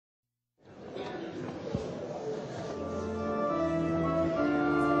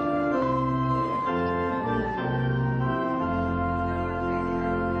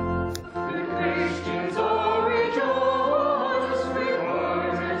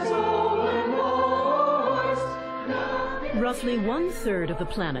Roughly 1/3 of the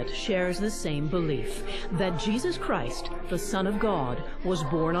planet shares the same belief, that Jesus Christ, the Son of God, was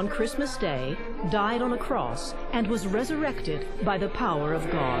born on Christmas Day, died on a cross, and was resurrected by the power of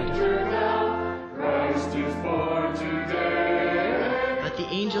God. Christ is born today. But the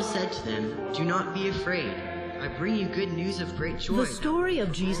angel said to them, "Do not be afraid. I bring you good news of great joy." The story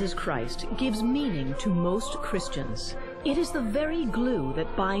of Jesus Christ gives meaning to most Christians. It is the very glue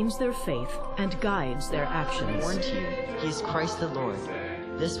that binds their faith and guides their actions. Born to you, he is Christ the Lord.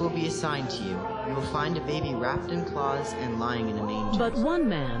 This will be a sign to you. You will find a baby wrapped in cloths and lying in a manger. But one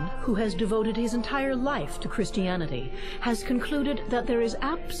man who has devoted his entire life to Christianity has concluded that there is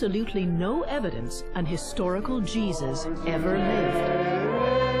absolutely no evidence an historical Jesus ever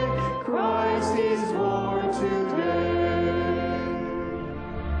lived. Christ is born today.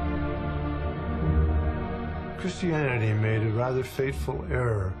 Christianity made a rather fateful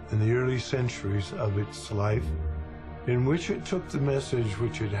error in the early centuries of its life, in which it took the message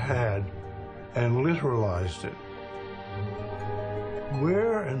which it had and literalized it.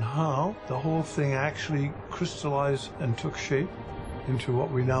 Where and how the whole thing actually crystallized and took shape into what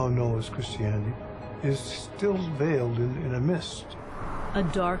we now know as Christianity is still veiled in a mist. A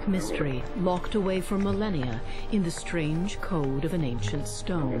dark mystery locked away for millennia in the strange code of an ancient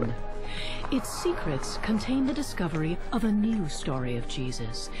stone. Its secrets contain the discovery of a new story of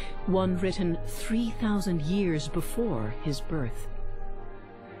Jesus, one written 3,000 years before his birth.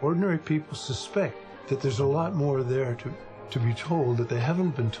 Ordinary people suspect that there's a lot more there to be told that they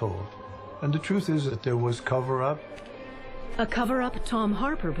haven't been told. And the truth is that there was cover-up. A cover-up Tom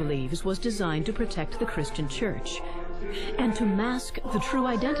Harpur believes was designed to protect the Christian church and to mask the true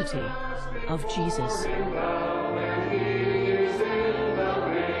identity of Jesus.